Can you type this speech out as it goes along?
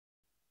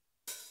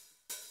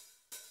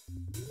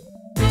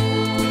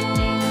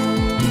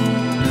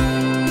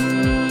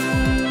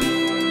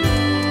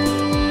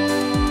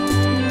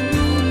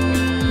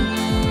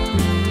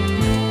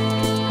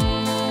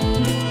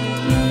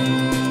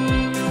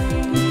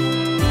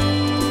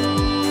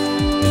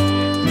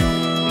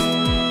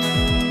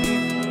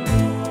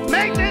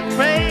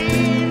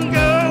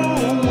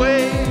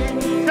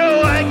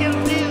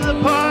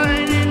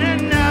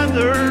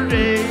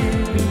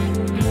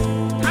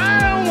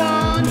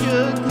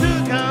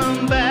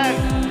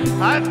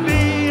I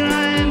feel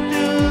I am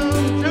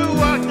doomed to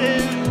walk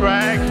this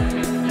track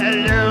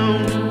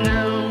alone.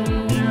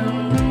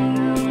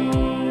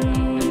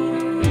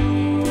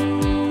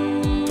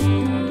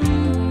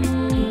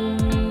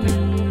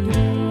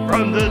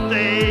 From the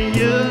day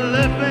you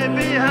left me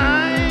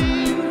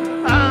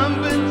behind,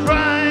 I've been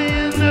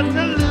trying not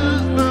to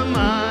lose my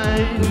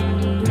mind.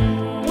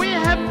 We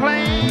have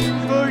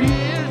plans for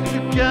years to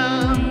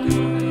come,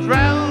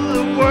 travel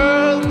the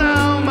world,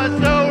 now my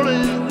soul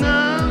is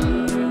numb.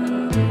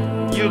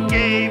 You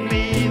gave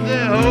me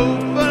the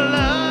hope for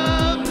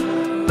love,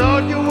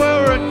 thought you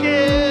were a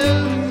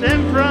gift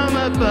sent from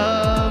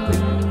above.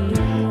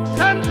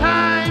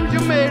 Sometimes you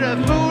made a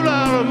fool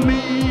out of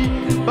me,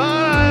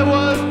 but I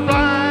was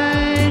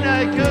blind,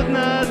 I could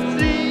not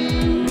see.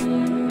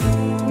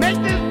 Make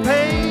this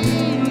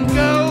pain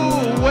go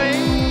away,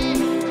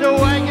 so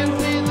I can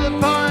see the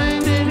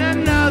point in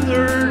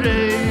another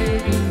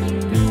day.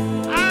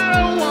 I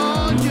don't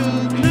want you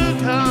to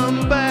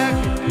come back,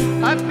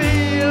 I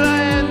feel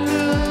I am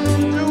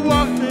doomed to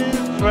walk this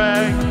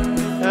track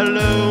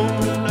alone.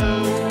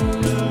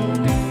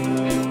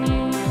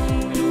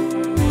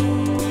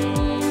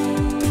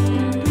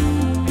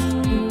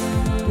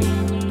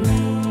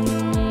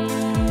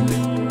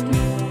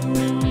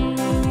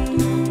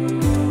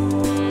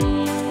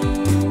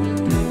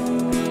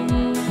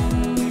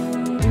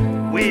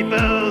 We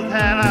both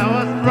had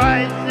our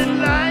strifes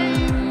in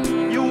life.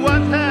 You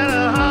once had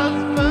a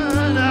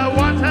husband, I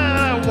once had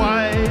a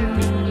wife.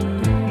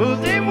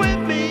 Moved in with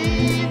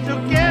me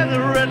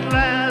together at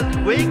last.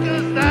 We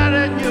could start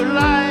a new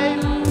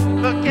life,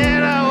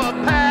 forget our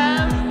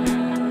past.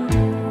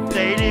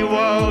 Daily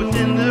walks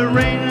in the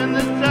rain and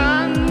the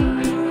sun,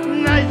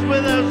 nights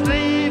without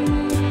sleep,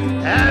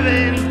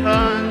 having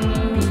fun.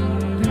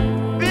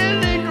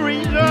 Building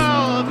dreams of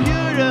a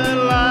future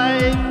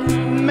life,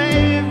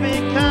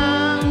 maybe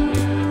become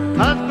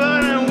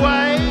husband and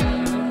wife.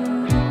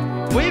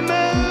 We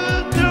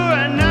moved to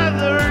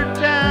another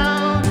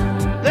town.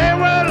 They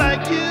were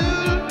like you,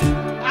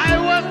 I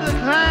was the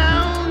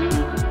clown.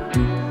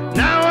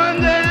 Now and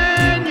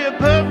then you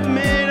put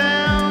me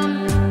down,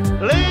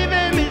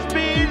 leaving me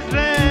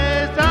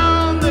speechless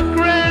on the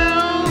ground.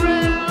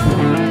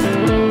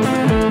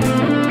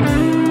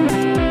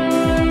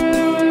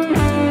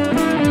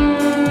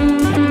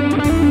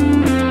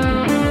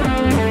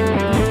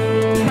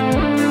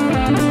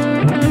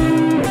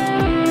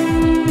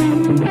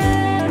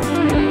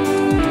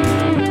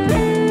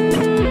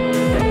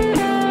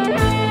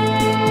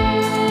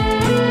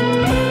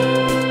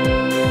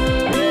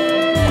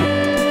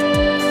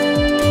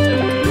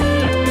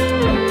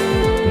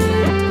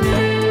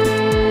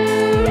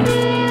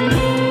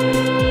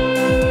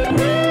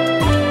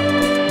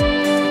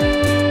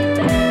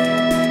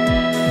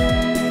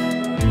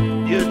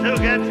 You took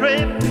a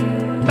trip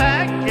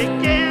back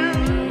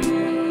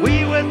again.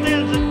 We were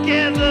still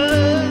together,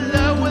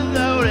 love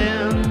without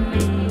end.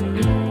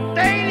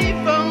 Daily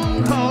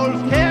phone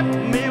calls kept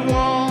me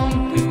warm.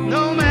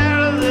 No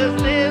matter the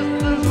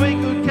distance, we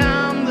could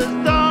calm the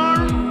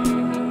storm.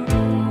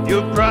 You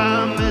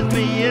promised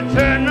me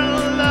eternal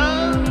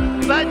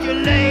love, but you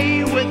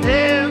lay with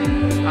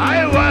him,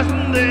 I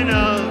wasn't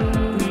enough.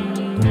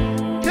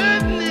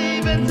 Couldn't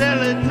even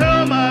tell it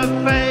to my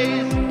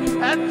face.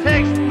 A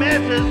text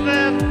message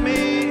left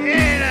me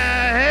in a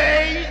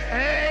haze.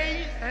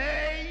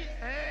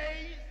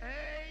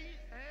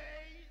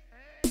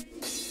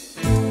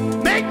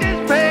 Make this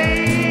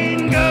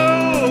pain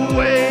go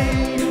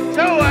away,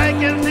 so I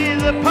can see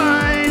the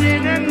pine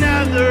in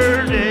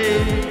another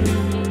day.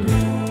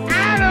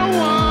 I don't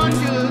want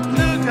you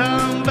to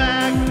come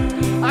back,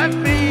 I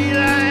feel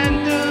I am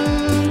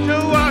doomed to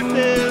walk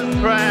this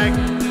track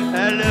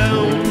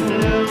alone.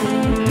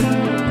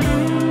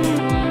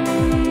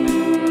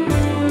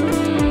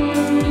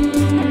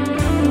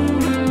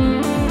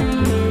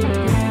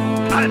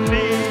 I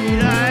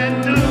feel I'm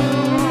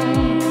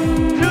doomed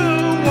to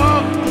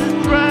walk this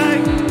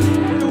track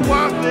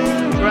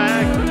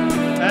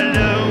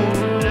alone.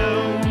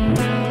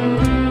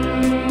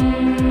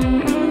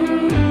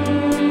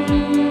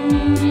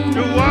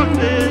 To walk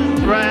this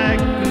track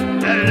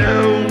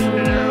alone.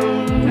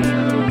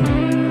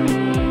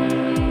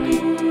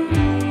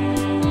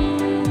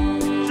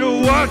 To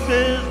walk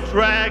this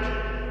track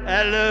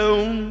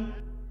alone.